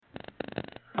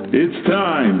It's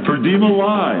time for DEMA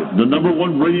Live, the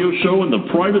 #1 radio show in the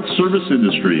private service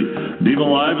industry. DEMA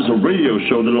Live is a radio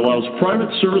show that allows private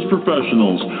service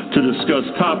professionals to discuss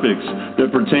topics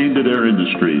that pertain to their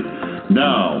industry.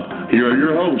 Now, here are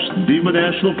your hosts, DEMA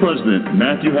National President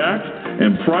Matthew Hack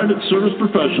and private service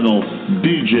professional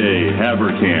DJ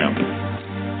Haverkamp.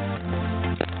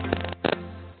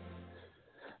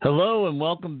 Hello and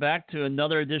welcome back to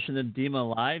another edition of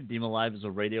DEMA Live. DEMA Live is a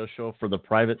radio show for the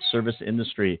private service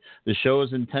industry. The show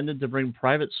is intended to bring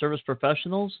private service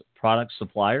professionals, product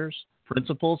suppliers,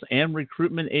 principals, and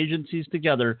recruitment agencies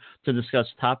together to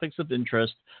discuss topics of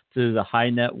interest to the high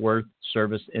net worth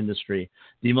service industry.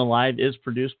 DEMA Live is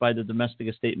produced by the Domestic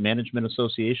Estate Management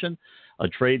Association, a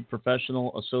trade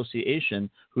professional association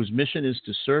whose mission is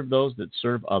to serve those that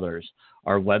serve others.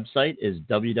 Our website is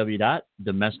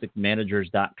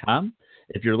www.domesticmanagers.com.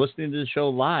 If you're listening to the show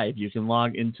live, you can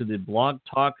log into the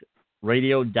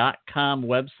blogtalkradio.com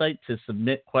website to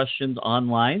submit questions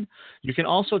online. You can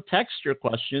also text your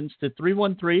questions to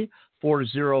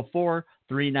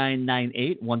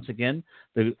 313-404-3998. Once again,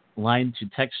 the line to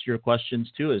text your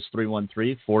questions to is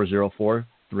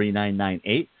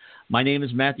 313-404-3998. My name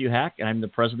is Matthew Hack, and I'm the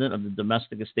president of the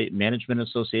Domestic Estate Management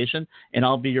Association, and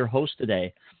I'll be your host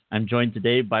today. I'm joined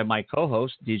today by my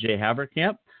co-host, DJ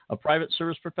Haverkamp, a private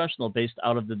service professional based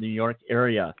out of the New York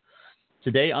area.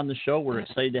 Today on the show, we're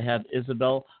excited to have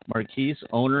Isabel Marques,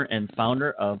 owner and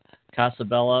founder of Casa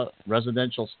Bella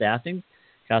Residential Staffing.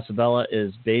 Casa Bella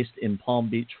is based in Palm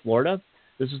Beach, Florida.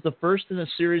 This is the first in a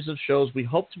series of shows we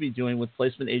hope to be doing with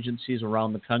placement agencies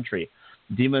around the country.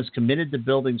 DEMA is committed to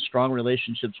building strong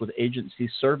relationships with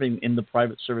agencies serving in the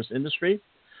private service industry.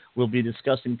 We'll be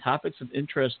discussing topics of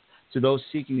interest to those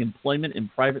seeking employment in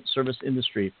private service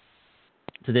industry.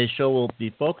 Today's show will be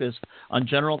focused on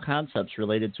general concepts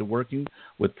related to working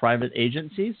with private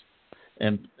agencies.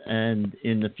 And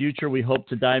in the future, we hope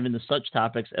to dive into such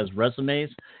topics as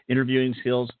resumes, interviewing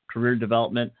skills, career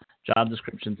development, job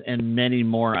descriptions, and many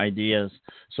more ideas.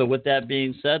 So with that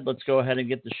being said, let's go ahead and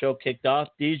get the show kicked off.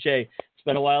 DJ, it's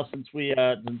been a while since we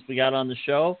got on the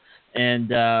show,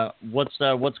 and what's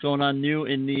going on new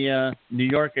in the New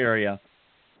York area?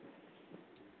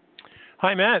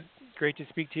 Hi, Matt. Great to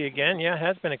speak to you again. Yeah, it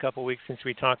has been a couple weeks since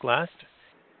we talked last.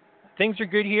 Things are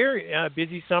good here.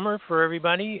 Busy summer for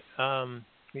everybody.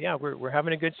 We're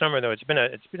having a good summer though. It's been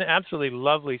an absolutely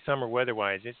lovely summer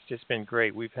weather-wise. It's just been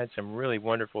great. We've had some really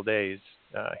wonderful days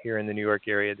here in the New York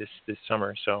area this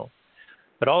summer. So,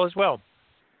 but all is well.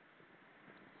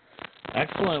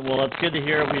 Excellent. Well, it's good to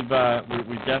hear. We've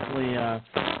definitely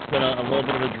been a little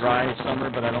bit of a dry summer,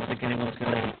 but I don't think anyone's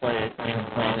going to complain. It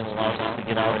allows us to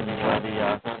get out and enjoy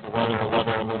the weather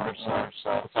a little bit more.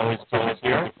 So it's always good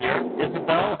here.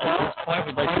 Isabel, at this point,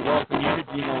 we'd like to welcome you to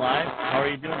DEMA Live. How are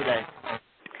you doing today?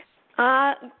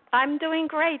 I'm doing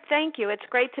great. Thank you. It's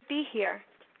great to be here.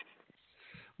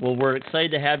 Well, we're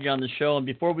excited to have you on the show. And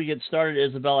before we get started,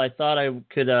 Isabel, I thought I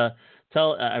could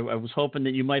I was hoping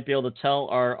that you might be able to tell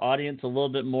our audience a little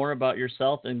bit more about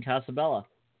yourself and Casa Bella.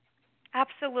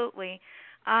 Absolutely.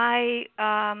 I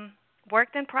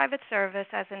worked in private service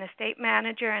as an estate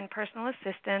manager and personal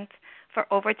assistant for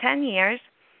over 10 years.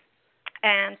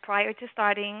 And prior to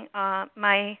starting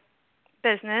my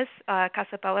business,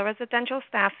 Casa Bella Residential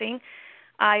Staffing,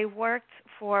 I worked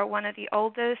for one of the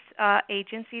oldest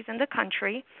agencies in the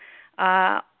country,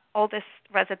 oldest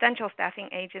residential staffing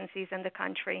agencies in the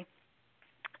country.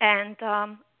 And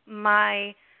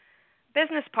my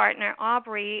business partner,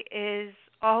 Aubrey, is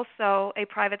also a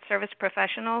private service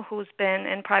professional who's been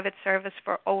in private service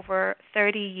for over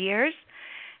 30 years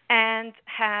and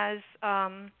has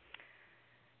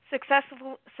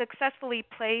successfully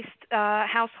placed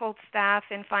household staff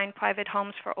in fine private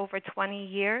homes for over 20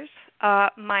 years.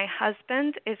 My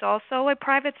husband is also a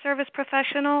private service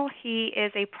professional. He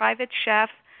is a private chef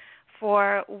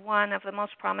for one of the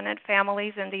most prominent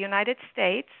families in the United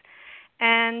States.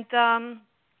 And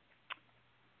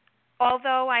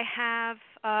although I have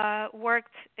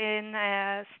worked in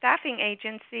a staffing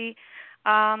agency,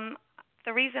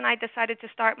 the reason I decided to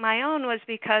start my own was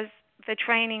because the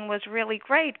training was really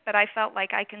great, but I felt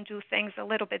like I can do things a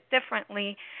little bit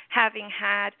differently, having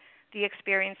had the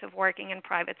experience of working in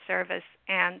private service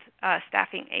and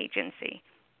staffing agency.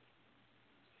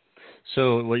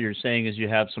 So what you're saying is you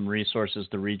have some resources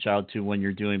to reach out to when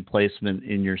you're doing placement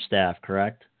in your staff,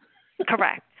 correct?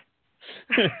 Correct.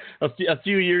 a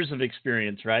few years of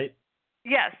experience, right?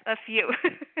 Yes, a few.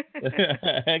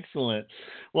 Excellent.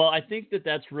 Well, I think that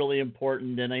that's really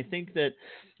important. And I think that,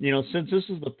 since this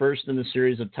is the first in a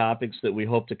series of topics that we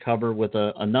hope to cover with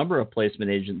a number of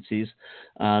placement agencies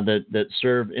that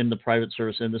serve in the private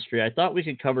service industry, I thought we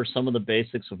could cover some of the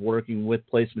basics of working with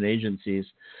placement agencies.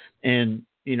 And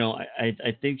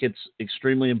I think it's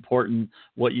extremely important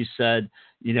what you said.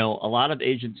 A lot of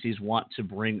agencies want to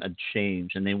bring a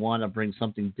change, and they want to bring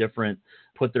something different,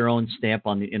 put their own stamp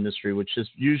on the industry, which just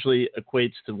usually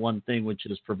equates to one thing, which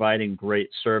is providing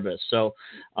great service. So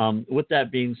with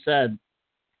that being said,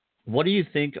 what do you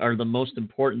think are the most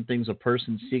important things a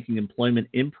person seeking employment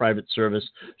in private service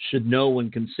should know when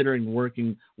considering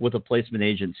working with a placement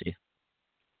agency?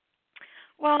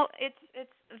 Well, it's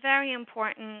very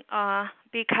important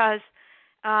because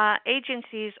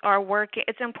agencies are working.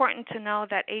 It's important to know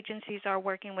that agencies are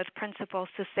working with principals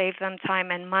to save them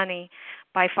time and money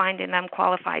by finding them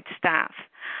qualified staff.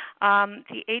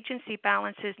 The agency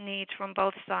balances needs from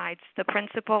both sides, the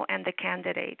principal and the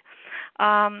candidate.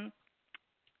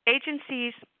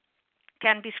 Agencies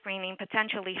can be screening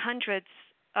potentially hundreds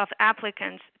of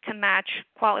applicants to match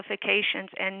qualifications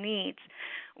and needs.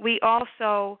 We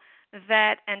also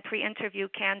vet and pre-interview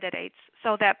candidates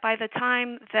so that by the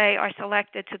time they are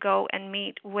selected to go and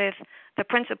meet with the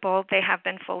principal, they have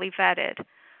been fully vetted.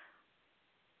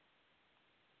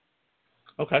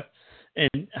 Okay.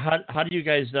 And how do you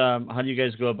guys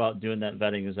go about doing that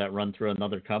vetting? Is that run through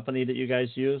another company that you guys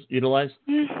utilize?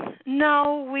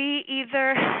 No, we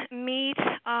either meet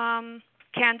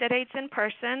candidates in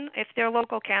person. If they're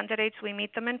local candidates, we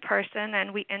meet them in person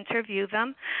and we interview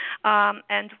them,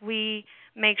 and we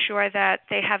make sure that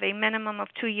they have a minimum of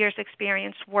 2 years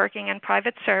experience working in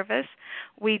private service.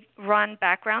 We run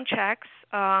background checks.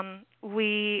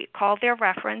 We call their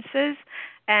references,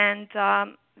 and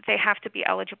they have to be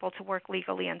eligible to work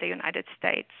legally in the United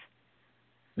States.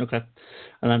 Okay.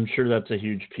 And I'm sure that's a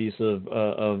huge piece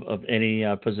of any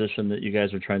position that you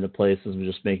guys are trying to place, is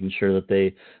just making sure that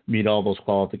they meet all those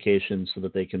qualifications so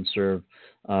that they can serve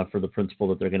for the principal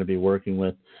that they're going to be working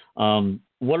with.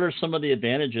 What are some of the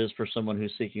advantages for someone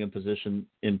who's seeking a position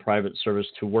in private service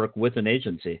to work with an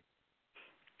agency?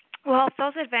 Well,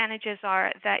 those advantages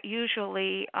are that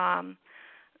usually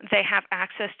they have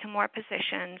access to more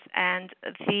positions, and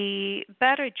the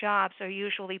better jobs are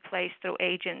usually placed through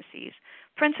agencies.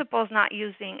 Principals not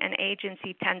using an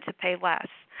agency tend to pay less.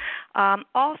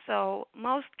 Also,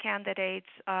 most candidates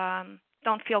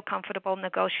don't feel comfortable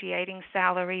negotiating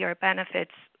salary or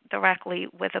benefits directly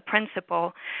with a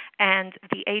principal, and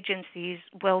the agencies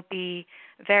will be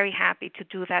very happy to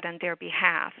do that on their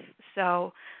behalf.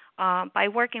 So by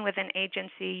working with an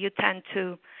agency, you tend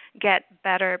to get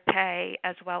better pay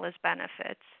as well as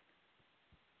benefits.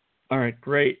 All right,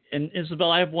 great. And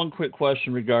Isabel, I have one quick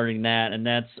question regarding that, and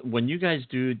that's when you guys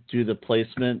do the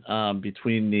placement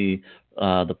between the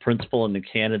principal and the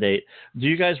candidate, do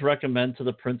you guys recommend to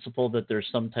the principal that there's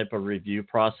some type of review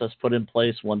process put in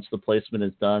place once the placement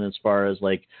is done, as far as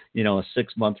a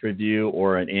 6-month review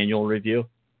or an annual review?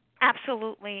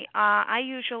 Absolutely.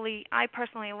 I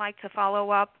personally like to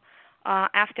follow up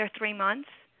after 3 months.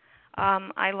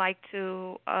 I like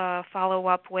to follow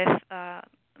up with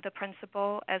the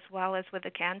principal as well as with the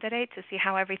candidate to see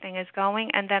how everything is going,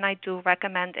 and then I do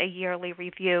recommend a yearly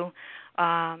review,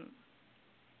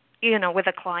 with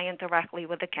a client directly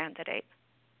with the candidate.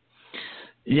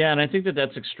 Yeah, and I think that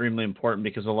that's extremely important,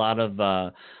 because a lot of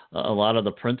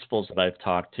the principals that I've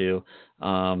talked to,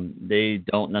 they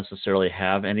don't necessarily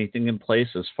have anything in place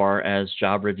as far as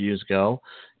job reviews go,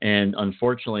 and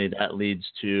unfortunately, that leads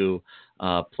to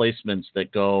placements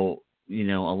that go a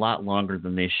lot longer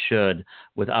than they should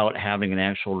without having an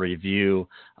actual review.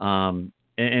 And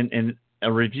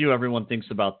a review, everyone thinks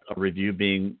about a review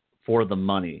being for the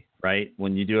money, right?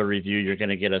 When you do a review, you're going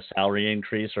to get a salary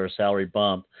increase or a salary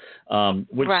bump,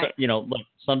 which, right.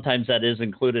 Sometimes that is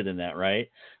included in that, right?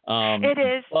 It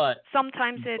is.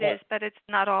 Sometimes it is, but it's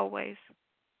not always.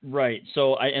 Right.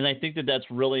 So I think that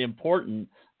that's really important.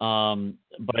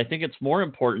 But I think it's more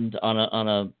important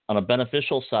on a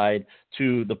beneficial side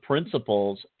to the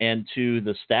principals and to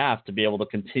the staff to be able to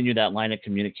continue that line of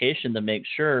communication to make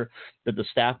sure that the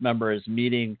staff member is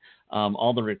meeting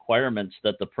all the requirements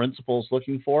that the principal is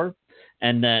looking for,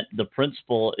 and that the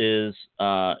principal is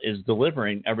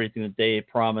delivering everything that they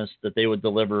promised that they would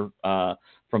deliver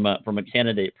from a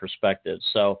candidate perspective.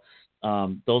 So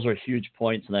those are huge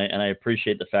points, and I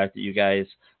appreciate the fact that you guys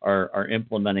are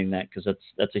implementing that, because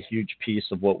that's a huge piece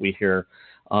of what we hear.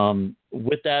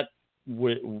 With that,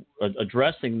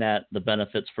 addressing that, the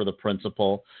benefits for the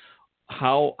principal,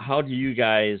 how do you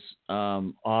guys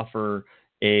offer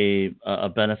a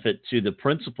benefit to the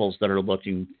principals that are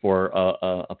looking for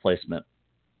a placement?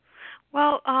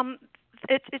 Well,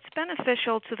 it's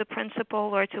beneficial to the principal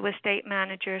or to estate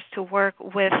managers to work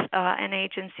with an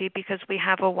agency because we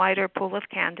have a wider pool of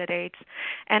candidates.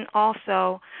 And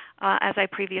also, as I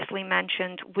previously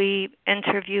mentioned, we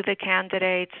interview the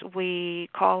candidates, we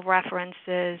call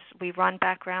references, we run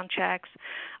background checks.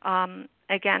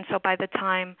 Again, so by the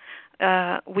time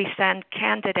we send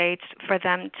candidates for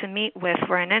them to meet with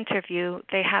for an interview,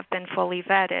 they have been fully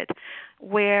vetted.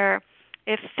 Where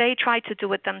if they try to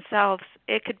do it themselves,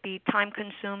 it could be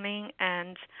time-consuming,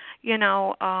 and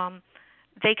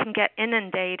they can get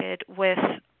inundated with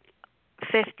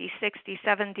 50, 60,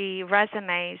 70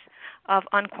 resumes of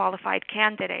unqualified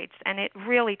candidates, and it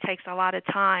really takes a lot of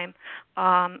time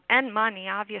and money,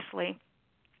 obviously,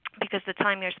 because the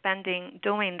time you're spending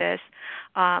doing this,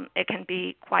 it can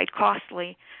be quite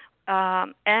costly,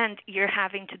 and you're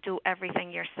having to do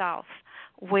everything yourself,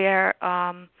 where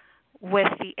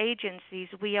with the agencies,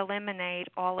 we eliminate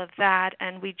all of that,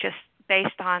 and we just,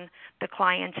 based on the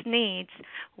client's needs,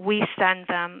 we send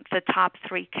them the top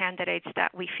 3 candidates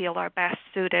that we feel are best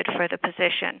suited for the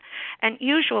position. And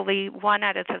usually 1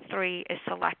 out of the 3 is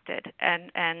selected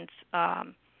and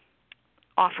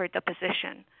offered the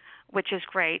position, which is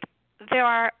great. There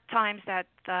are times that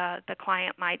the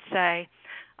client might say,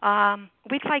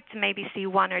 we'd like to maybe see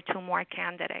 1 or 2 more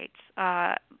candidates.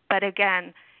 But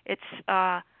again, it's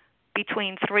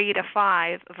between 3 to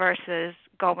 5 versus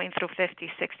going through 50,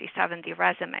 60, 70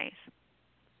 resumes.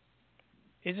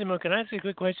 Isabel, can I ask a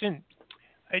quick question?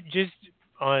 Just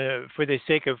for the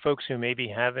sake of folks who maybe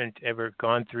haven't ever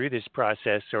gone through this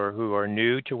process or who are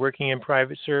new to working in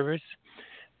private service,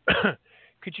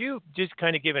 could you just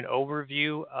kind of give an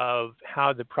overview of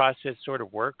how the process sort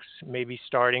of works, maybe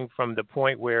starting from the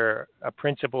point where a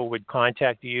principal would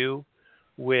contact you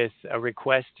with a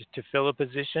request to fill a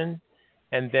position,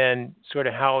 and then sort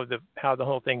of how the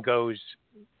whole thing goes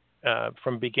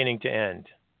from beginning to end?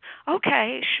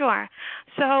 Okay, sure.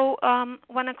 So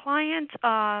when a client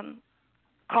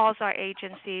calls our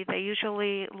agency, they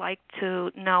usually like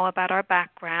to know about our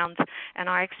background and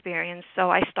our experience, so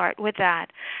I start with that.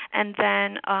 And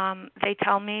then they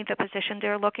tell me the position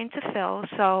they're looking to fill,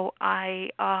 so I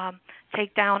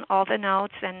take down all the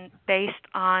notes, and based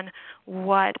on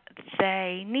what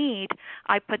they need,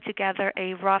 I put together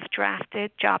a rough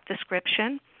drafted job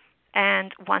description.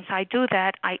 And once I do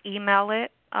that, I email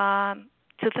it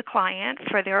to the client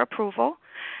for their approval.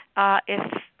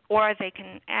 Or they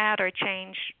can add or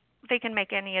change. They can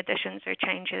make any additions or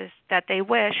changes that they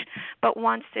wish. But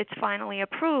once it's finally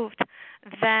approved,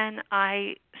 then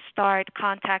I start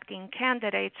contacting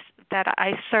candidates that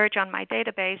I search on my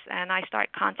database, and I start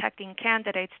contacting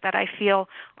candidates that I feel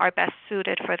are best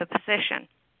suited for the position.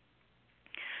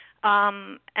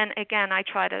 And again, I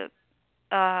try to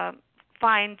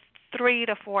find 3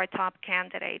 to 4 top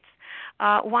candidates.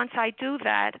 Once I do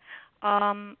that,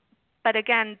 but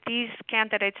again, these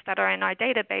candidates that are in our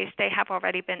database, they have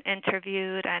already been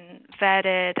interviewed and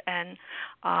vetted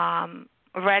and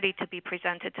ready to be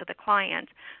presented to the client.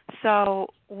 So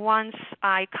once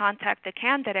I contact the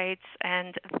candidates,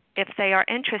 and if they are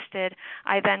interested,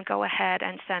 I then go ahead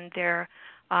and send their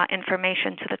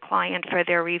information to the client for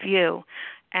their review.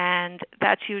 And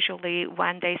that's usually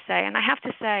when they say, and I have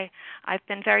to say, I've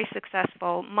been very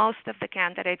successful. Most of the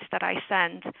candidates that I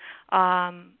send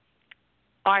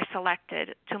are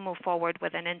selected to move forward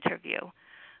with an interview,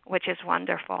 which is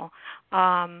wonderful.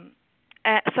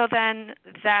 So then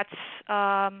that's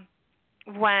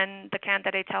when the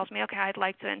candidate tells me, okay, I'd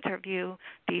like to interview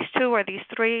these 2 or these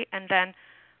 3, and then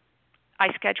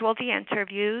I schedule the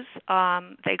interviews.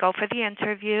 They go for the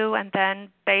interview, and then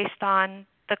based on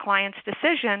the client's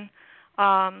decision,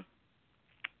 I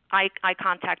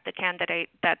contact the candidate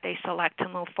that they select to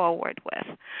move forward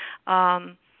with.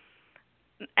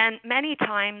 And many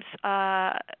times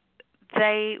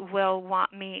they will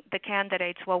want me, the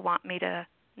candidates will want me to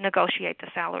negotiate the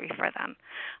salary for them.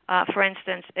 For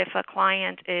instance, if a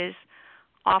client is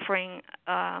offering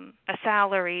a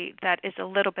salary that is a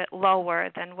little bit lower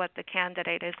than what the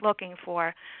candidate is looking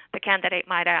for, the candidate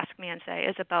might ask me and say,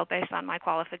 Isabel, based on my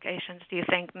qualifications, do you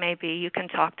think maybe you can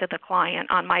talk to the client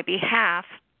on my behalf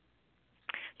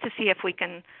to see if we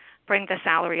can bring the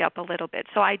salary up a little bit?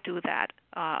 So I do that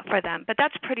for them. But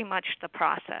that's pretty much the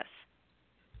process.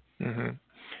 Mm-hmm.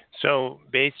 So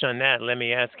based on that, let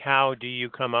me ask, how do you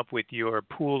come up with your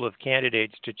pool of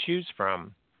candidates to choose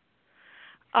from?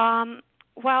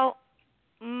 Well,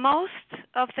 most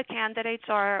of the candidates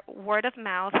are word of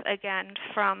mouth. Again,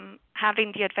 from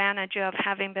having the advantage of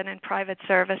having been in private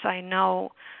service, I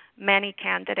know many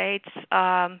candidates.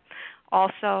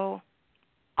 Also,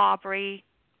 Aubrey,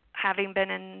 having been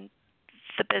in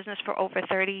the business for over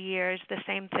 30 years, the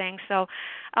same thing. So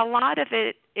a lot of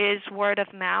it is word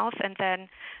of mouth, and then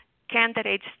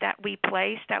candidates that we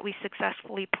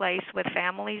successfully place with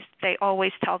families, they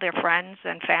always tell their friends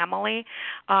and family,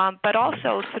 but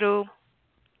also through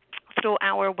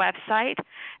our website.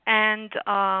 And,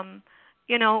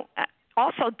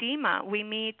 also DEMA, we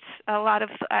meet a lot of,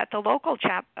 at the local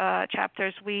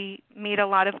chapters, we meet a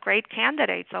lot of great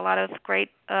candidates, a lot of great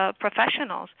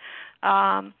professionals.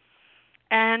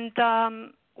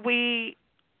 We,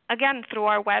 again, through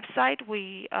our website,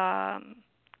 we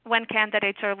when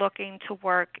candidates are looking to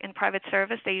work in private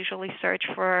service, they usually search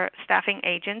for staffing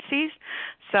agencies.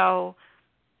 So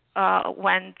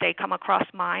when they come across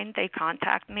mine, they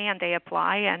contact me and they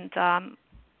apply, and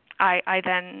I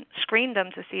then screen them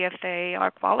to see if they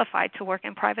are qualified to work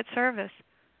in private service.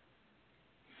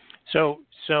 So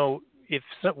if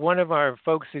one of our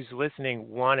folks who's listening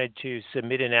wanted to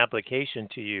submit an application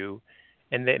to you,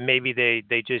 and that maybe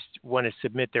they just want to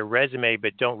submit their resume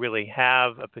but don't really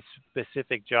have a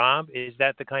specific job, is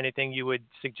that the kind of thing you would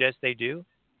suggest they do?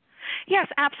 Yes,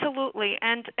 absolutely.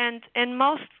 And in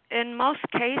most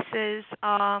cases,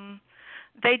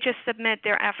 they just submit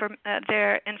their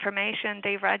information.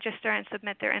 They register and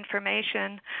submit their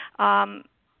information.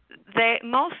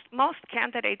 Most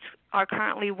candidates are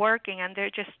currently working, and they're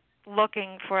just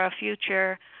looking for a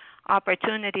future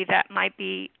opportunity that might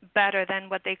be better than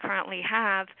what they currently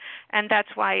have, and that's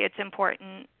why it's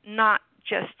important not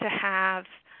just to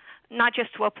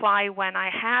apply when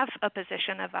I have a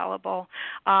position available,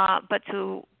 but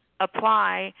to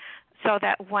apply so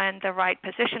that when the right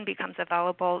position becomes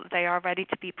available, they are ready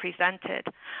to be presented.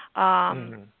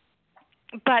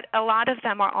 But a lot of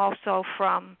them are also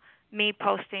from me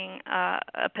posting a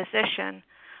position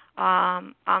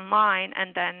online,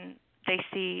 and then they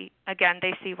see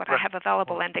what I have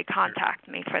available, and they contact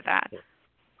me for that.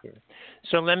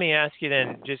 So let me ask you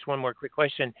then just one more quick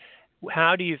question.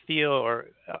 How do you feel, or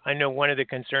I know one of the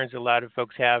concerns a lot of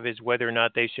folks have is whether or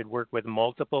not they should work with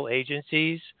multiple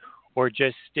agencies or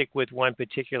just stick with one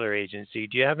particular agency.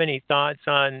 Do you have any thoughts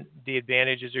on the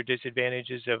advantages or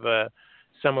disadvantages of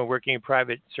someone working in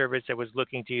private service that was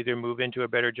looking to either move into a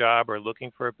better job or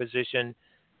looking for a position?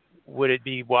 Would it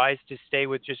be wise to stay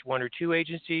with just one or two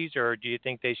agencies, or do you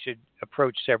think they should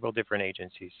approach several different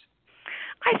agencies?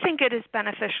 I think it is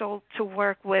beneficial to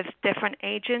work with different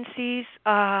agencies,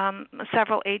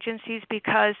 several agencies,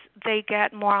 because they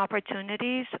get more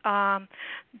opportunities.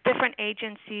 Different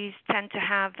agencies tend to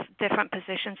have different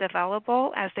positions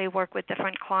available as they work with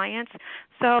different clients.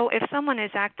 So if someone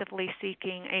is actively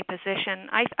seeking a position,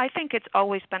 I think it's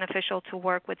always beneficial to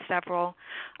work with several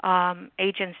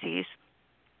agencies.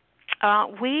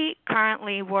 We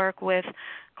currently work with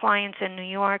clients in New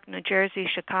York, New Jersey,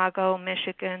 Chicago,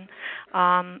 Michigan,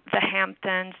 the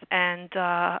Hamptons, and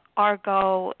our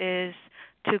goal is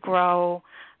to grow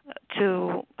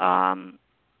to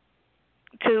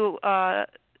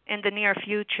in the near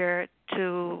future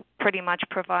to pretty much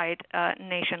provide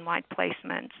nationwide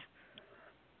placements.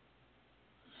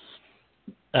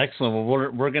 Excellent.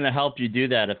 Well, we're going to help you do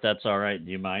that if that's all right.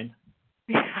 Do you mind?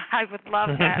 I would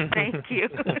love that. Thank you.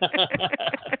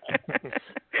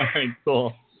 All right,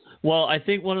 cool. Well, I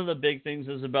think one of the big things,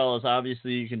 Isabel, is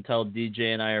obviously you can tell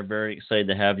DJ and I are very excited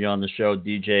to have you on the show.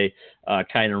 DJ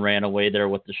kind of ran away there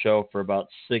with the show for about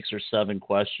 6 or 7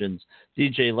 questions.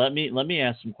 DJ, let me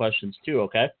ask some questions too,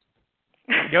 okay?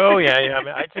 Oh yeah. I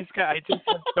mean, I just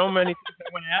have so many things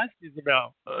I want to ask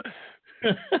Isabel.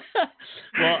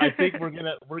 Well, I think we're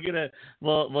gonna.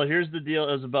 Well, here's the deal,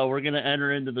 Isabel. We're gonna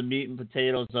enter into the meat and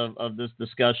potatoes of this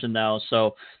discussion now.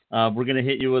 So we're gonna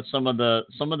hit you with some of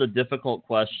the difficult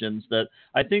questions that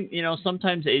I think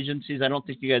sometimes agencies. I don't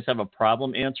think you guys have a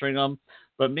problem answering them,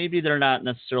 but maybe they're not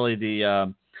necessarily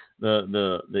the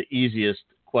easiest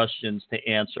questions to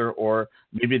answer, or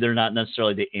maybe they're not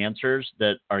necessarily the answers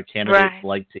that our candidates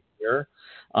like to hear.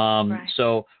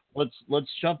 So let's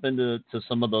jump into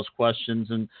some of those questions.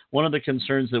 And one of the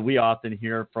concerns that we often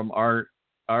hear from our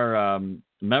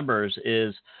members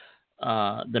is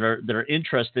that are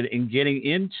interested in getting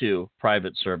into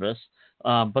private service,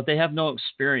 but they have no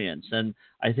experience. And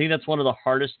I think that's one of the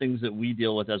hardest things that we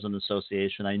deal with as an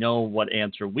association. I know what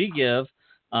answer we give,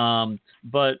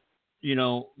 but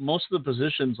most of the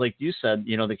positions, like you said,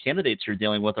 the candidates you're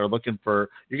dealing with you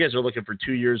guys are looking for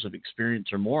 2 years of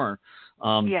experience or more.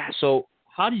 Yes. So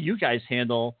how do you guys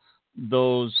handle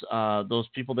those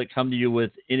people that come to you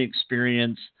with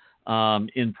inexperience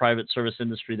in private service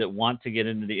industry that want to get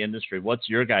into the industry? What's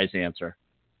your guys' answer?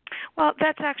 Well,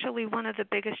 that's actually one of the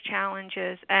biggest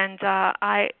challenges, and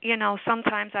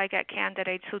sometimes I get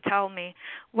candidates who tell me,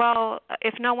 "Well,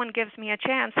 if no one gives me a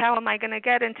chance, how am I going to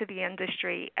get into the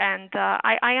industry?" And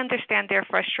I understand their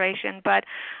frustration, but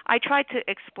I try to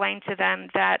explain to them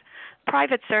that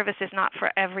private service is not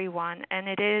for everyone, and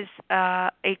it is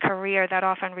a career that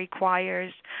often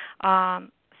requires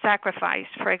sacrifice.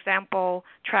 For example,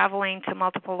 traveling to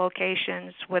multiple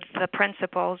locations with the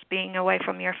principals, being away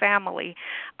from your family.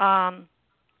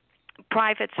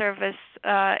 Private service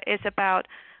is about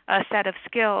a set of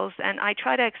skills, and I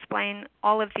try to explain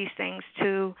all of these things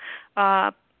to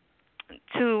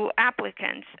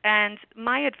applicants. And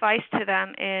my advice to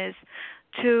them is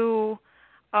to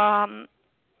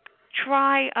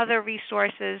try other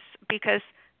resources, because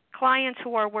clients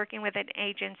who are working with an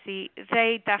agency,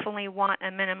 they definitely want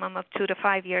a minimum of 2 to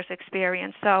 5 years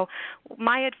experience. So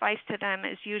my advice to them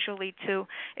is usually to,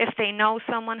 if they know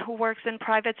someone who works in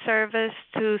private service,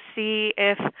 to see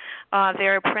if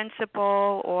their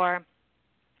principal or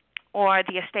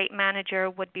the estate manager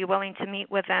would be willing to meet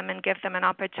with them and give them an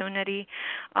opportunity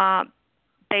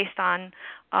based on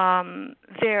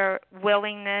their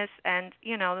willingness and,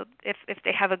 if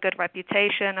they have a good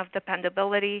reputation of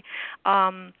dependability.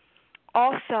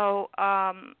 Also,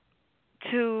 I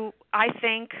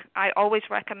always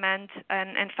recommend,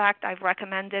 and in fact I've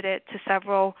recommended it to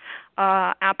several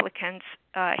applicants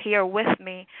here with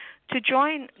me, to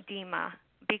join DEMA,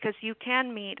 because you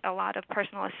can meet a lot of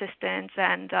personal assistants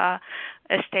and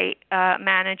estate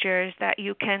managers that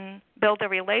you can build a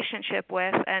relationship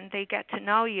with, and they get to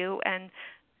know you and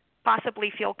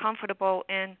possibly feel comfortable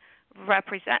in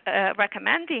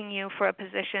recommending you for a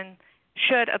position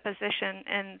should a position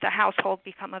in the household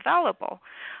become available.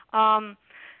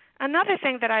 Another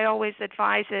thing that I always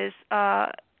advise is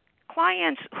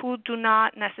clients who do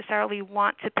not necessarily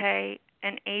want to pay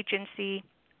an agency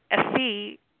a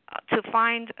fee to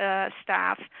find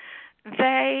staff,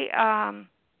 they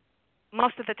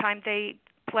most of the time they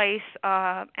place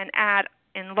an ad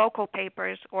in local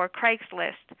papers or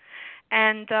Craigslist,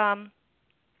 and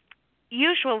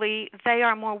usually they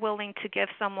are more willing to give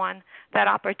someone that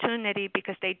opportunity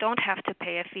because they don't have to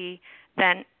pay a fee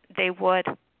than they would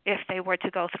if they were to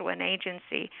go through an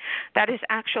agency. That is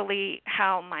actually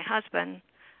how my husband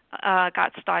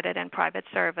got started in private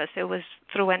service. It was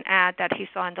through an ad that he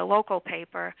saw in the local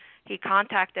paper. He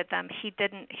contacted them. He's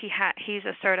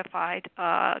a certified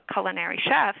culinary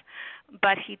chef,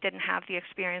 but he didn't have the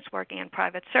experience working in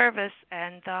private service,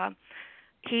 and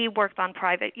he worked on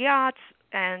private yachts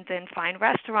and in fine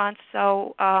restaurants.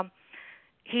 So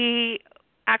he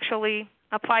actually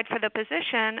applied for the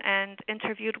position and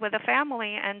interviewed with a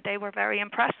family, and they were very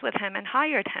impressed with him and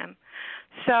hired him.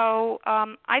 So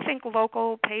I think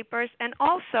local papers, and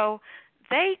also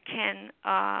they can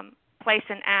place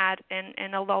an ad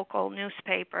in a local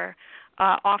newspaper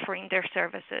offering their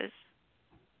services.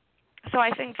 So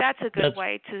I think that's a good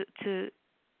way to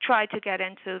try to get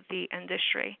into the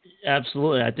industry.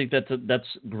 Absolutely. I think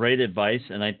that's great advice,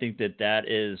 and I think that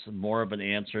is more of an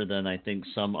answer than I think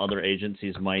some other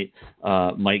agencies might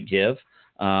give.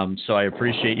 So I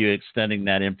appreciate you extending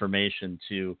that information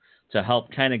to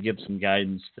help kind of give some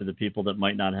guidance to the people that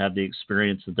might not have the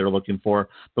experience that they're looking for.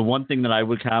 The one thing that I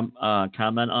would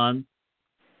comment on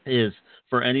is,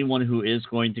 for anyone who is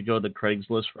going to go the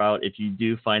Craigslist route, if you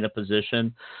do find a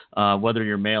position, whether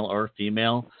you're male or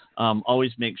female,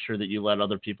 always make sure that you let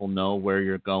other people know where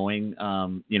you're going,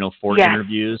 for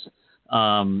interviews.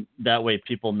 That way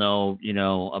people know,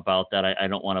 about that. I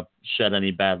don't want to shed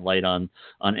any bad light on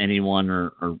anyone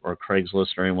or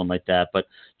Craigslist or anyone like that. But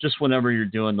just whenever you're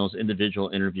doing those individual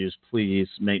interviews, please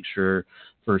make sure,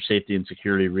 for safety and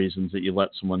security reasons, that you let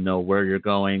someone know where you're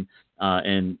going,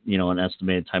 and, an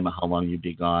estimated time of how long you'd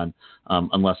be gone.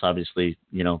 Unless obviously,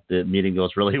 the meeting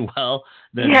goes really well,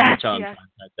 then reach out and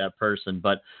contact that person.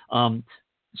 But,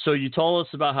 so you told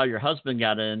us about how your husband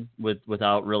got in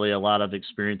without really a lot of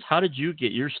experience. How did you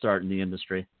get your start in the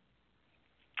industry?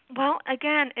 Well,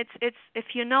 again, it's if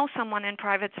you know someone in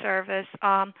private service.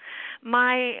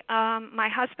 My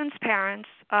husband's parents,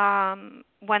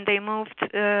 when they moved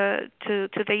to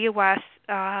the U.S.,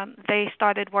 they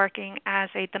started working as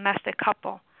a domestic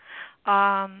couple,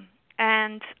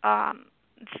 and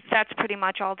that's pretty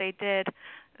much all they did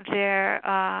their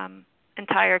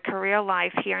entire career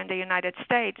life here in the United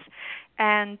States.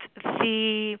 And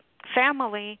the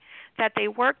family that they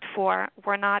worked for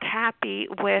were not happy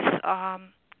with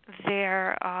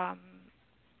their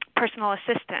personal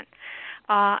assistant,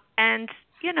 and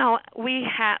we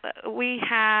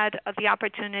had the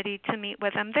opportunity to meet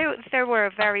with them. They were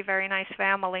a very, very nice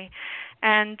family,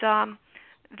 and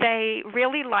they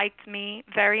really liked me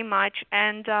very much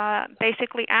and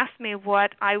basically asked me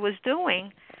what I was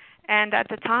doing. And at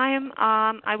the time,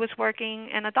 I was working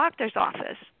in a doctor's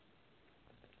office.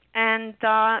 And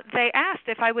they asked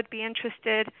if I would be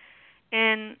interested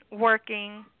in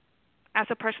working as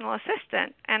a personal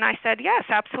assistant. And I said, yes,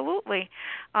 absolutely.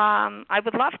 I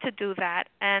would love to do that.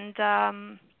 And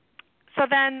so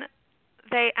then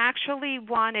they actually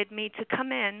wanted me to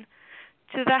come in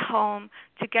to the home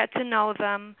to get to know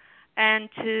them and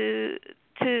to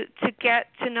get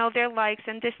to know their likes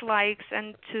and dislikes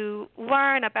and to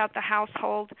learn about the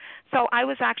household. So I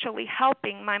was actually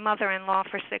helping my mother-in-law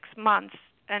for 6 months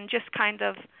and just kind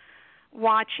of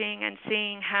watching and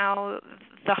seeing how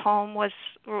the home was,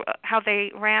 how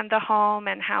they ran the home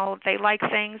and how they liked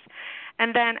things.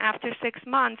 And then after 6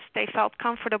 months, they felt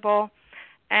comfortable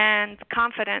and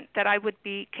confident that I would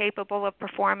be capable of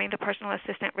performing the personal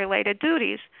assistant-related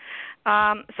duties.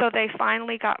 So they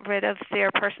finally got rid of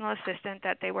their personal assistant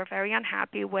that they were very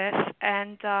unhappy with,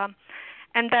 and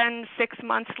then 6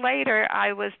 months later,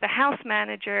 I was the house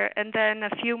manager, and then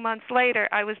a few months later,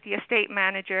 I was the estate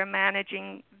manager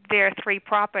managing their 3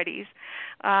 properties,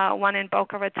 one in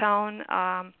Boca Raton,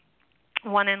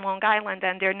 one in Long Island,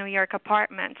 and their New York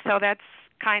apartment. So that's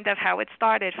kind of how it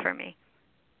started for me.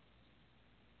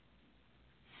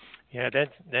 Yeah,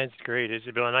 that's great,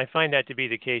 Isabel. And I find that to be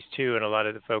the case, too, and a lot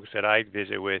of the folks that I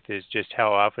visit with is just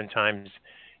how oftentimes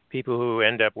people who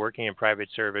end up working in private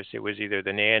service, it was either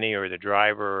the nanny or the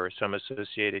driver or some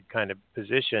associated kind of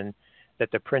position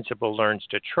that the principal learns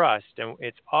to trust. And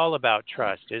it's all about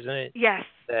trust, isn't it? Yes.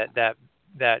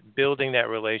 That building that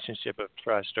relationship of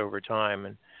trust over time.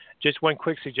 And just one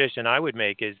quick suggestion I would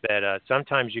make is that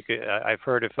sometimes you could, I've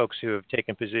heard of folks who have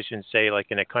taken positions, say, like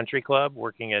in a country club,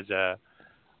 working as a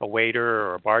waiter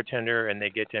or a bartender, and they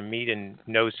get to meet and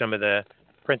know some of the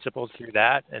principals through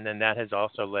that, and then that has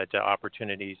also led to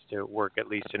opportunities to work at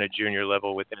least in a junior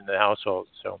level within the household.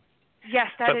 So, yes,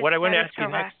 that is. What I want to ask you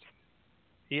correct.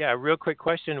 next, a real quick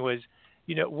question was,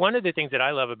 one of the things that I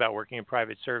love about working in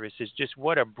private service is just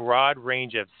what a broad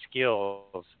range of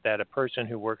skills that a person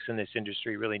who works in this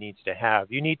industry really needs to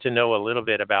have. You need to know a little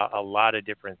bit about a lot of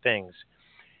different things.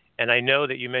 And I know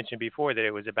that you mentioned before that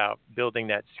it was about building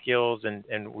that skills and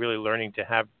really learning to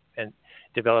have and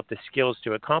develop the skills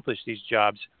to accomplish these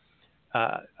jobs.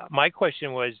 My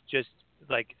question was just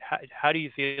like, how do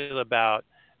you feel about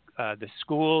the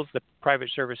schools, the private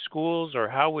service schools, or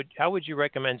how would you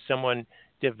recommend someone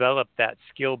develop that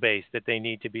skill base that they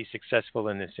need to be successful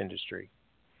in this industry?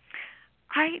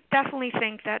 I definitely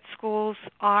think that schools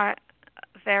are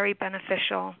very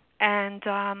beneficial. And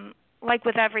like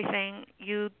with everything,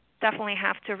 you definitely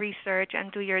have to research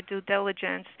and do your due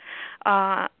diligence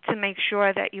to make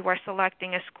sure that you are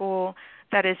selecting a school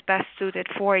that is best suited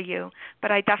for you.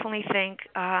 But I definitely think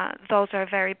those are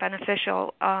very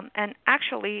beneficial. And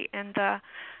actually, in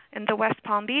the West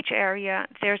Palm Beach area,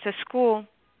 there's a school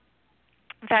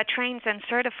that trains and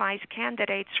certifies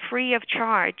candidates free of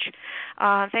charge.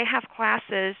 They have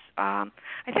classes.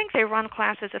 I think they run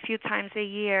classes a few times a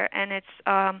year, and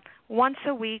it's once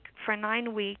a week for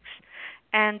 9 weeks.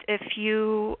 And if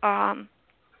you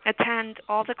attend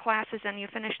all the classes and you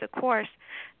finish the course,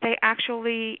 they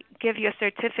actually give you a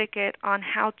certificate on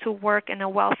how to work in a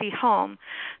wealthy home.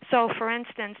 So, for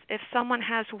instance, if someone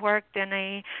has worked in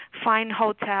a fine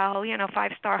hotel,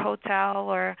 5-star hotel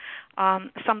or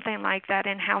something like that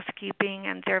in housekeeping,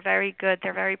 and they're very good,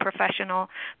 they're very professional,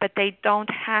 but they don't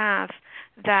have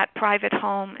that private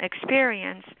home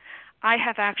experience, I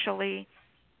have actually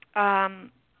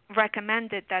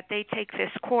recommended that they take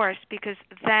this course, because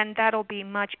then that'll be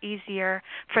much easier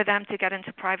for them to get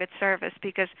into private service,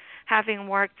 because having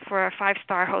worked for a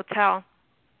 5-star hotel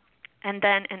and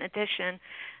then in addition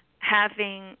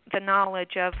having the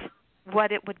knowledge of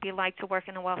what it would be like to work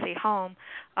in a wealthy home,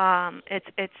 it's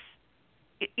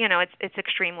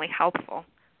extremely helpful.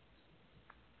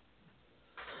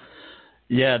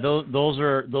 Yeah, those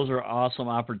are awesome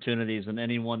opportunities, and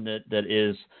anyone that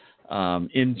is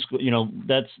in school,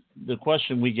 that's the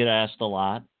question we get asked a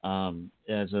lot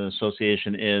as an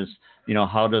association is,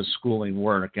 how does schooling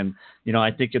work? And,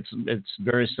 I think it's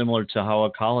very similar to how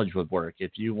a college would work.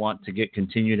 If you want to get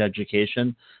continued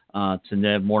education, to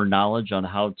have more knowledge on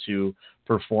how to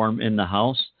perform in the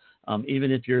house,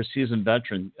 even if you're a seasoned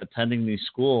veteran, attending these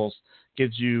schools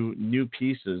gives you new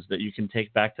pieces that you can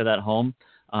take back to that home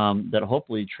that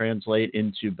hopefully translate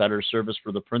into better service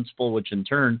for the principal, which in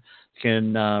turn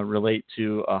can relate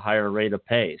to a higher rate of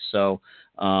pay. So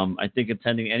I think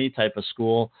attending any type of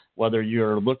school, whether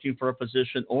you're looking for a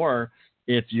position or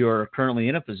if you're currently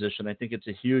in a position, I think it's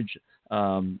a huge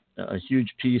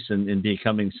piece in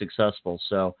becoming successful.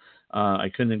 So I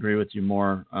couldn't agree with you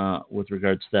more with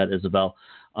regards to that, Isabel.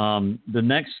 The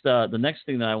next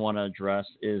thing that I want to address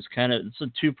is it's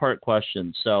a two-part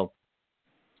question. So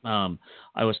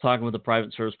I was talking with a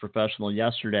private service professional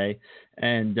yesterday,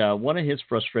 and one of his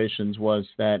frustrations was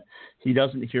that he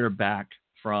doesn't hear back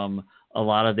from a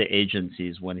lot of the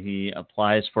agencies when he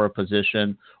applies for a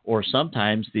position, or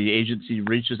sometimes the agency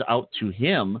reaches out to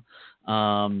him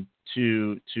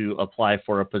to apply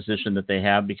for a position that they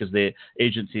have because the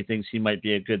agency thinks he might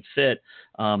be a good fit.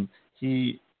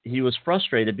 He was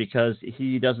frustrated because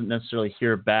he doesn't necessarily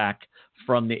hear back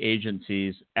from the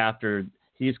agencies after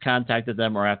he's contacted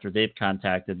them or after they've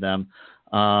contacted them.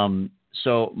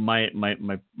 So my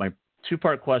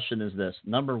two-part question is this.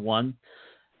 Number one,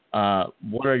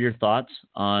 what are your thoughts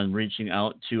on reaching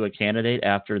out to a candidate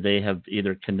after they have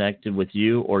either connected with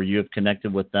you or you have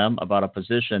connected with them about a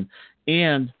position?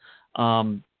 And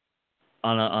on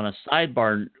a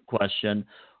sidebar question,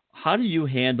 how do you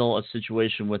handle a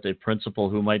situation with a principal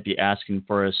who might be asking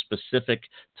for a specific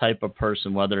type of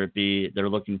person, whether it be they're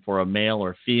looking for a male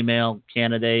or female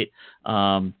candidate,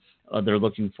 they're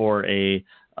looking for a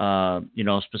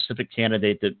specific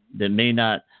candidate that may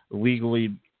not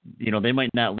legally, they might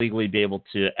not legally be able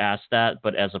to ask that,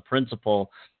 but as a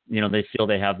principal, they feel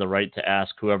they have the right to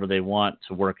ask whoever they want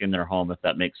to work in their home, if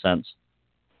that makes sense.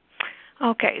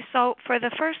 Okay, so for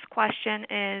the first question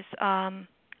is,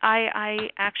 I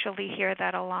actually hear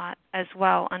that a lot as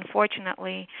well.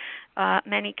 Unfortunately,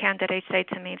 many candidates say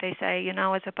to me, they say,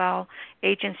 Isabel,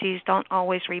 agencies don't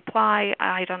always reply.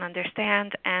 I don't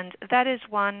understand. And that is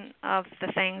one of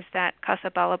the things that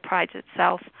Casa Bella prides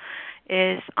itself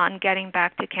is on getting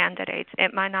back to candidates.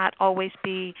 It might not always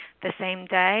be the same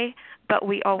day, but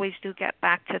we always do get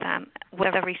back to them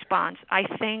with a response. I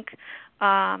think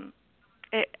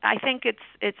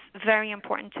it's very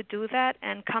important to do that.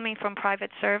 And coming from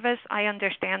private service, I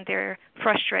understand their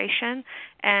frustration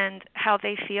and how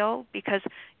they feel, because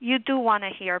you do want to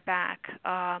hear back.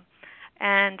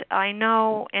 And I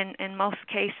know in most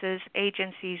cases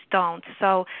agencies don't.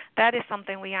 So that is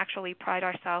something we actually pride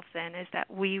ourselves in, is that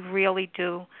we really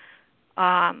do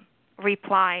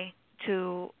reply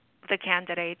to the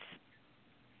candidates,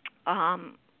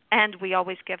 and we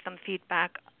always give them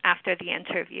feedback after the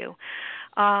interview.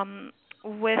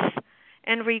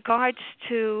 In regards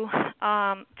to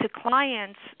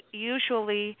clients,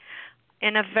 usually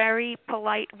in a very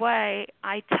polite way,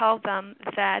 I tell them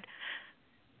that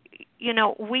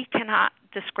we cannot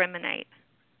discriminate.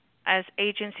 As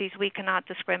agencies, we cannot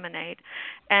discriminate.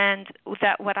 And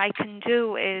that what I can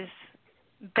do is,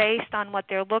 based on what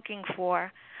they're looking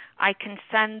for, I can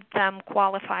send them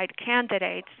qualified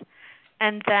candidates,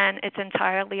 and then it's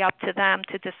entirely up to them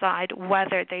to decide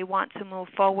whether they want to move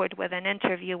forward with an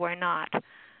interview or not.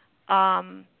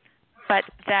 But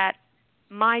that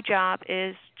my job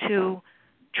is to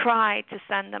try to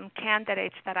send them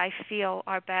candidates that I feel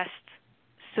are best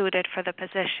suited for the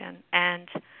position. And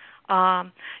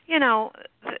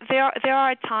there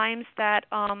are times that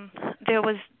there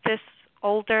was this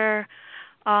older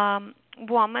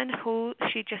woman who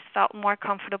she just felt more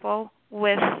comfortable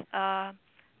with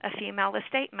a female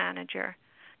estate manager,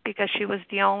 because she was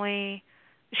the only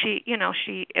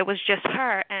it was just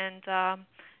her, and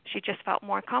she just felt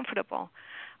more comfortable.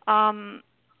 And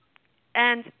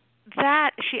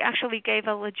that she actually gave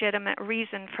a legitimate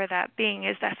reason for that being,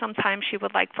 is that sometimes she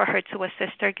would like for her to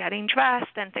assist her getting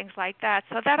dressed and things like that.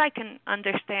 So that I can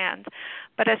understand.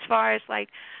 But as far as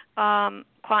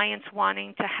clients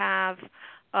wanting to have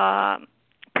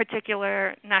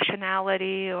particular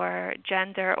nationality or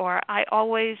gender, or I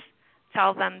always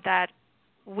tell them that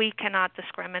we cannot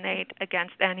discriminate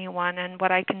against anyone, and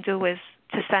what I can do is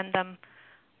to send them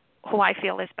who I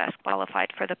feel is best qualified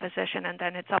for the position, and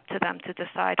then it's up to them to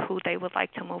decide who they would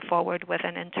like to move forward with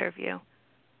an interview.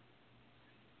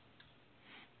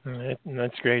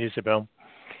 That's great, Isabel.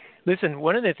 Listen,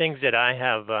 one of the things that I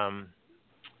have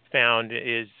found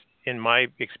is, in my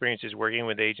experiences working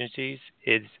with agencies,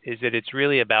 is that it's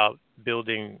really about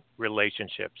building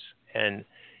relationships, and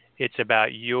it's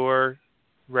about your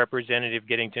representative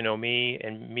getting to know me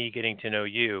and me getting to know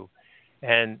you.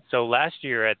 And so last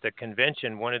year at the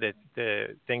convention, one of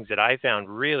the things that I found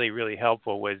really, really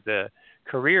helpful was the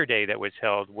career day that was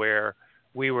held, where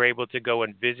we were able to go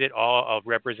and visit all of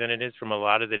representatives from a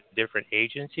lot of the different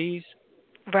agencies.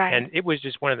 Right. And it was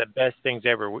just one of the best things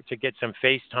ever to get some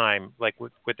FaceTime,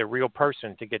 with a real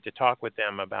person, to get to talk with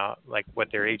them about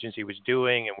what their agency was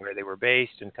doing and where they were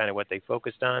based and kind of what they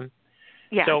focused on.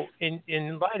 Yes. So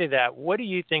in light of that, what do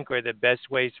you think are the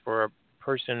best ways for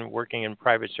person working in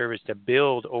private service to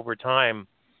build over time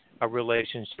a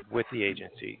relationship with the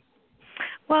agency?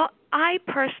 Well, I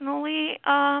personally,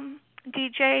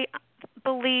 DJ,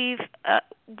 believe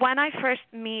when I first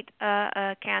meet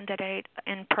a candidate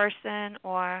in person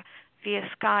or via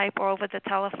Skype or over the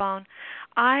telephone,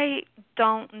 I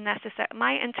don't necessarily,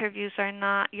 my interviews are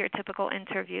not your typical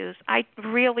interviews. I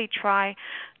really try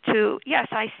to, yes,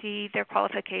 I see their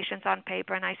qualifications on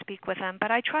paper and I speak with them,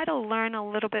 but I try to learn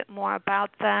a little bit more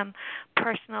about them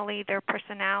personally, their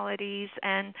personalities,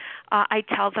 and I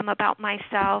tell them about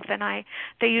myself, and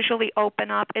they usually open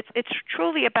up. It's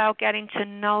truly about getting to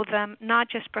know them,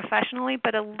 not just professionally,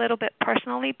 but a little bit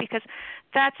personally, because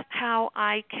that's how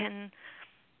I can.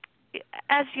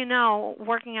 As you know,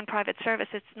 working in private service,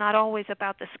 it's not always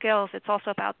about the skills. It's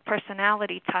also about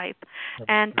personality type.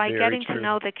 And by getting to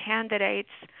know the candidates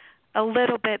a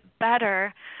little bit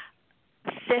better,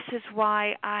 this is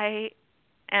why I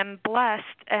am blessed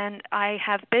and I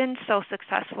have been so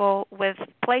successful with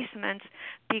placements,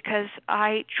 because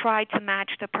I try to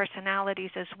match the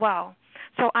personalities as well.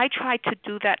 So I try to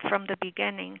do that from the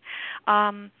beginning.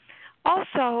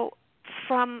 Also,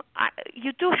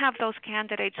 you do have those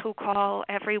candidates who call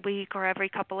every week or every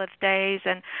couple of days,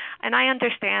 and I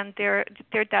understand they're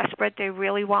desperate, they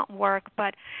really want work,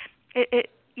 but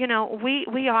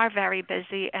we are very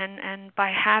busy, and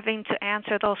by having to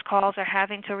answer those calls or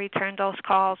having to return those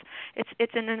calls,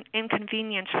 it's an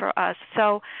inconvenience for us.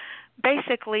 So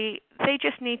basically, they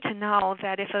just need to know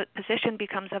that if a position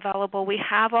becomes available, we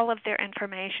have all of their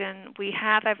information, we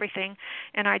have everything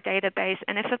in our database,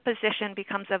 and if a position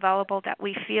becomes available that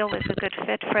we feel is a good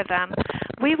fit for them,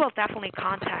 we will definitely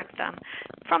contact them.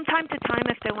 From time to time,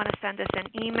 if they want to send us an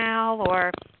email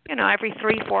or, every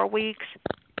 3-4 weeks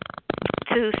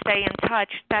to stay in touch,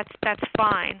 that's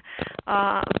fine.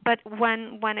 But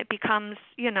when it becomes,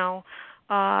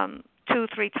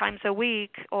 2-3 times a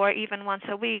week or even once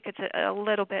a week, it's a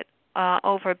little bit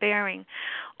overbearing.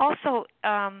 Also,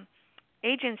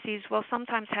 agencies will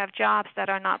sometimes have jobs that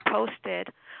are not posted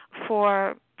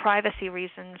for privacy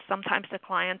reasons. Sometimes the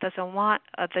client doesn't want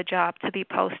the job to be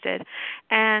posted,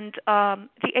 and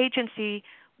the agency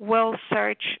will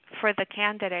search for the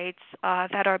candidates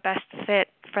that are best fit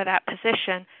for that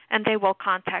position, and they will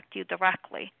contact you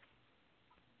directly.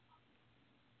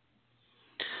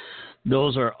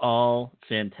 Those are all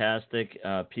fantastic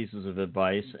pieces of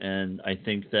advice, and I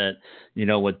think that,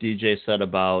 what DJ said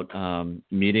about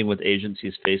meeting with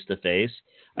agencies face-to-face,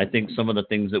 I think some of the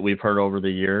things that we've heard over the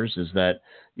years is that,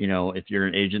 if you're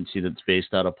an agency that's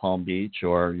based out of Palm Beach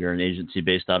or you're an agency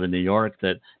based out of New York,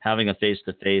 that having a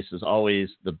face-to-face is always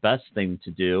the best thing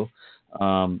to do.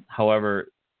 However,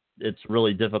 it's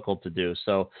really difficult to do.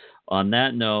 So on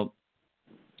that note,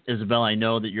 Isabel, I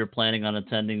know that you're planning on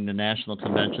attending the National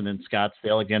Convention in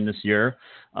Scottsdale again this year.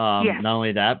 Yes. Not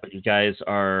only that, but you guys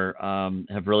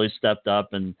have really stepped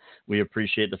up, and we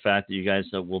appreciate the fact that you guys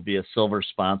will be a silver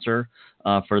sponsor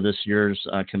for this year's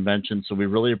convention. So we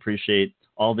really appreciate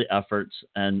all the efforts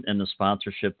and the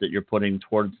sponsorship that you're putting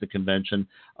towards the convention.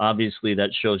 Obviously,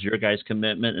 that shows your guys'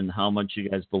 commitment and how much you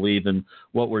guys believe in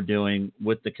what we're doing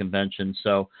with the convention.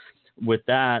 So with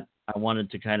that, I wanted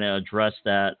to kind of address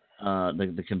that.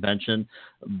 The convention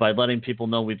by letting people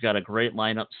know we've got a great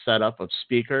lineup set up of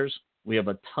speakers. We have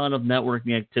a ton of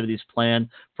networking activities planned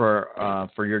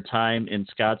for your time in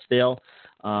Scottsdale.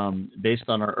 Based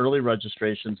on our early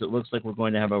registrations, it looks like we're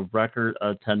going to have a record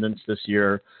attendance this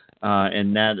year,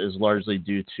 and that is largely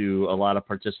due to a lot of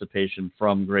participation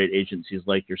from great agencies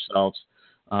like yourselves.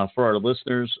 For our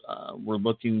listeners, we're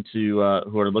looking to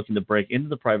who are looking to break into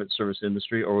the private service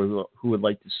industry or who would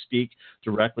like to speak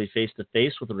directly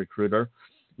face-to-face with a recruiter.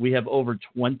 We have over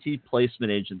 20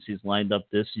 placement agencies lined up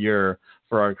this year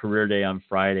for our career day on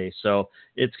Friday. So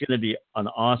it's going to be an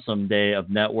awesome day of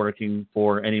networking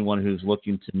for anyone who's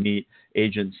looking to meet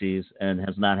agencies and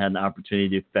has not had an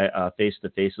opportunity to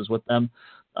face-to-faces with them.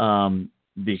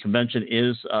 The convention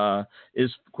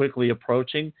is quickly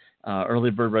approaching. Early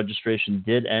bird registration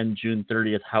did end June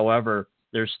 30th. However,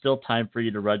 there's still time for you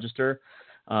to register.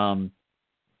 I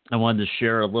wanted to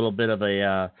share a little bit of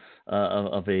a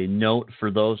note for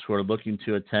those who are looking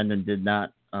to attend and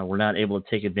were not able to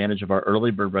take advantage of our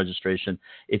early bird registration.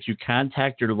 If you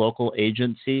contact your local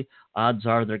agency, odds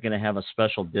are they're going to have a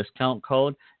special discount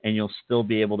code, and you'll still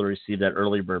be able to receive that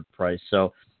early bird price.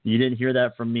 So you didn't hear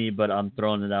that from me, but I'm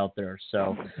throwing it out there.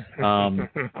 So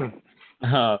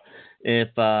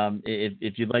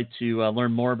if you'd like to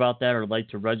learn more about that or like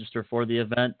to register for the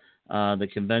event, the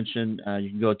convention, you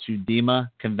can go to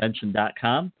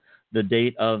DEMAconvention.com. The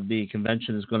date of the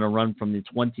convention is going to run from the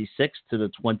 26th to the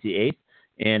 28th.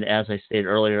 And as I stated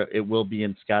earlier, it will be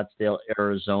in Scottsdale,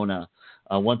 Arizona.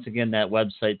 Once again, that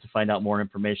website to find out more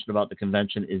information about the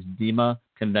convention is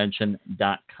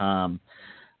demaconvention.com.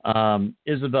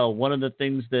 Isabel, one of the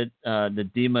things that the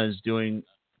DEMA is doing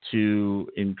to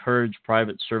encourage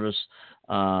private service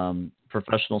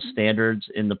professional standards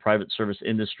in the private service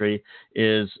industry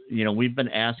is, we've been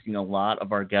asking a lot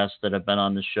of our guests that have been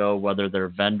on the show, whether they're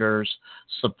vendors,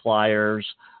 suppliers,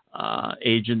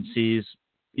 agencies,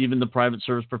 even the private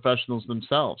service professionals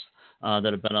themselves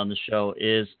that have been on the show,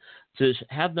 is to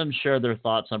have them share their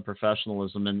thoughts on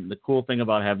professionalism. And the cool thing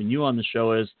about having you on the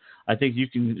show is I think you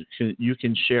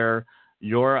can share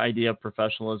your idea of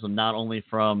professionalism not only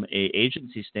from a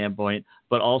agency standpoint,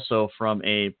 but also from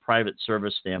a private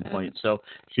service standpoint. So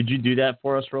could you do that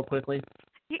for us real quickly?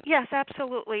 Yes,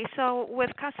 absolutely. So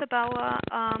with Casa Bella,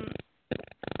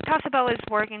 Casa Bella is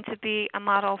working to be a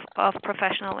model of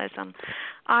professionalism.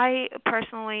 I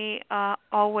personally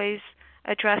always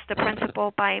address the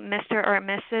principal by Mr. or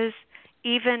Mrs.,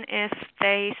 even if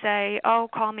they say, "Oh,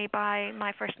 call me by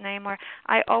my first name," or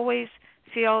I always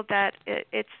feel that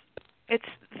it's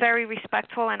very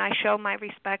respectful, and I show my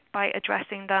respect by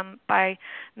addressing them by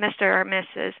Mr. or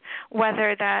Mrs., whether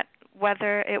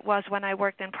it was when I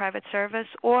worked in private service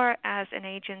or as an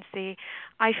agency.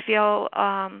 I feel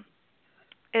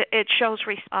it shows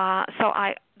respect. So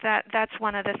that's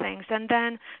one of the things. And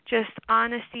then just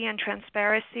honesty and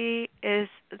transparency is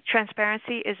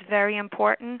very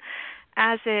important,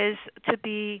 as is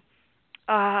to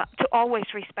always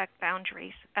respect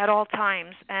boundaries at all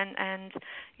times. And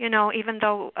even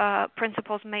though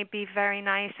principals may be very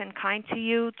nice and kind to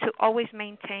you, to always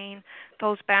maintain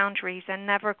those boundaries and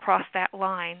never cross that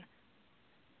line.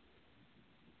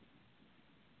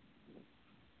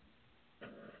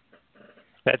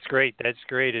 That's great,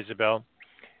 Isabel.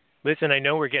 Listen, I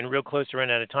know we're getting real close to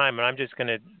running out of time, and I'm just going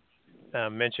to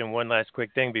mention one last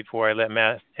quick thing before I let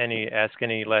Matt ask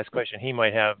any last question he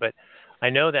might have. But I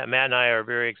know that Matt and I are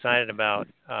very excited about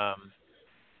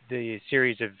the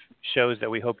series of shows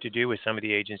that we hope to do with some of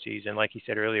the agencies. And like he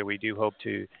said earlier, we do hope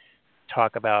to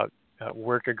talk about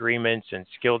work agreements and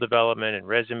skill development and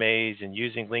resumes and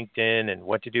using LinkedIn and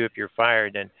what to do if you're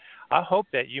fired. And I hope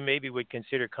that you maybe would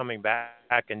consider coming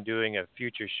back and doing a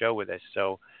future show with us.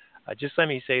 So just let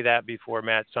me say that before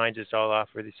Matt signs us all off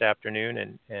for this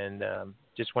afternoon, and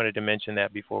just wanted to mention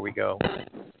that before we go.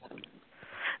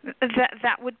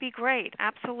 That would be great.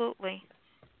 Absolutely.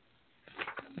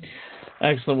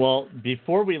 Excellent. Well,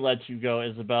 before we let you go,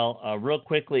 Isabel, real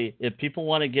quickly, if people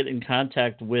want to get in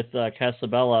contact with Casa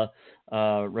Bella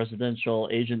Residential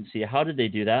Agency, how did they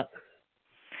do that?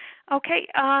 Okay,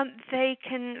 they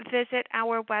can visit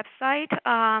our website,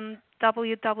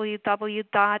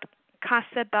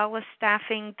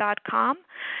 www.casabellastaffing.com.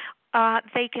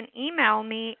 They can email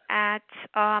me at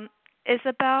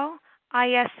Isabel,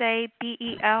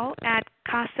 ISABEL, at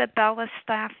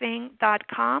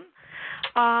casabellastaffing.com.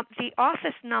 The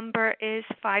office number is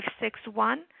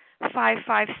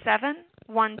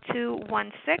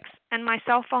 561-557-1216, and my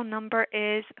cell phone number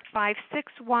is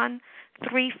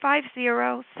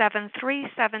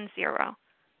 561-350-7370.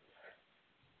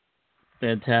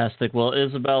 Fantastic. Well,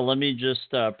 Isabel, let me just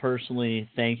personally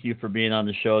thank you for being on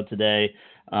the show today.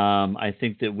 I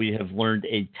think that we have learned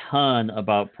a ton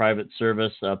about private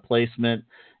service placement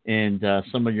and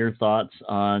some of your thoughts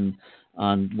on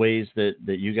ways that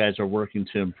you guys are working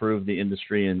to improve the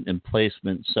industry and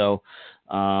placement. So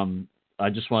I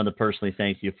just wanted to personally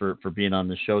thank you for being on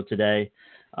the show today.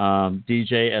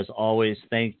 DJ, as always,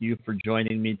 thank you for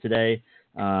joining me today.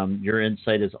 Your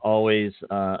insight is always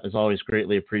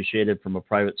greatly appreciated from a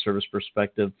private service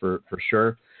perspective, for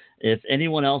sure. If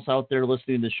anyone else out there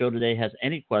listening to the show today has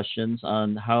any questions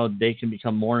on how they can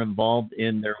become more involved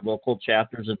in their local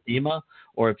chapters of DEMA,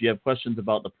 or if you have questions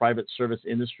about the private service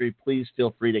industry, please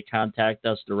feel free to contact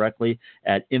us directly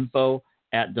at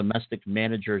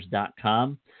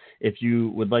info@domesticmanagers.com. If you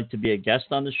would like to be a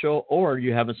guest on the show, or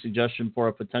you have a suggestion for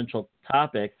a potential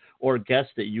topic or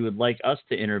guest that you would like us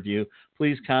to interview,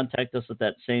 please contact us at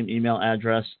that same email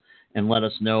address and let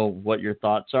us know what your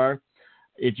thoughts are.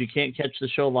 If you can't catch the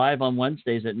show live on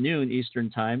Wednesdays at noon Eastern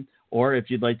Time, or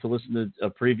if you'd like to listen to a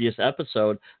previous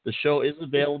episode, the show is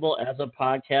available as a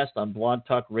podcast on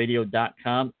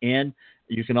blogtalkradio.com, and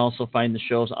you can also find the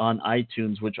shows on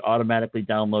iTunes, which automatically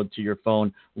download to your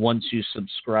phone once you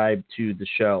subscribe to the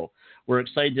show. We're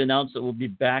excited to announce that we'll be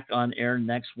back on air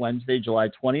next Wednesday, July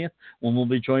 20th, when we'll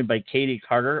be joined by Katie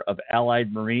Carter of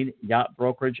Allied Marine Yacht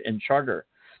Brokerage and Charter.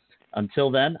 Until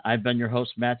then, I've been your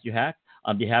host, Matthew Hack.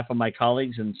 On behalf of my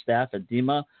colleagues and staff at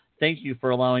DEMA, thank you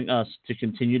for allowing us to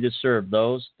continue to serve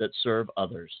those that serve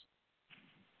others.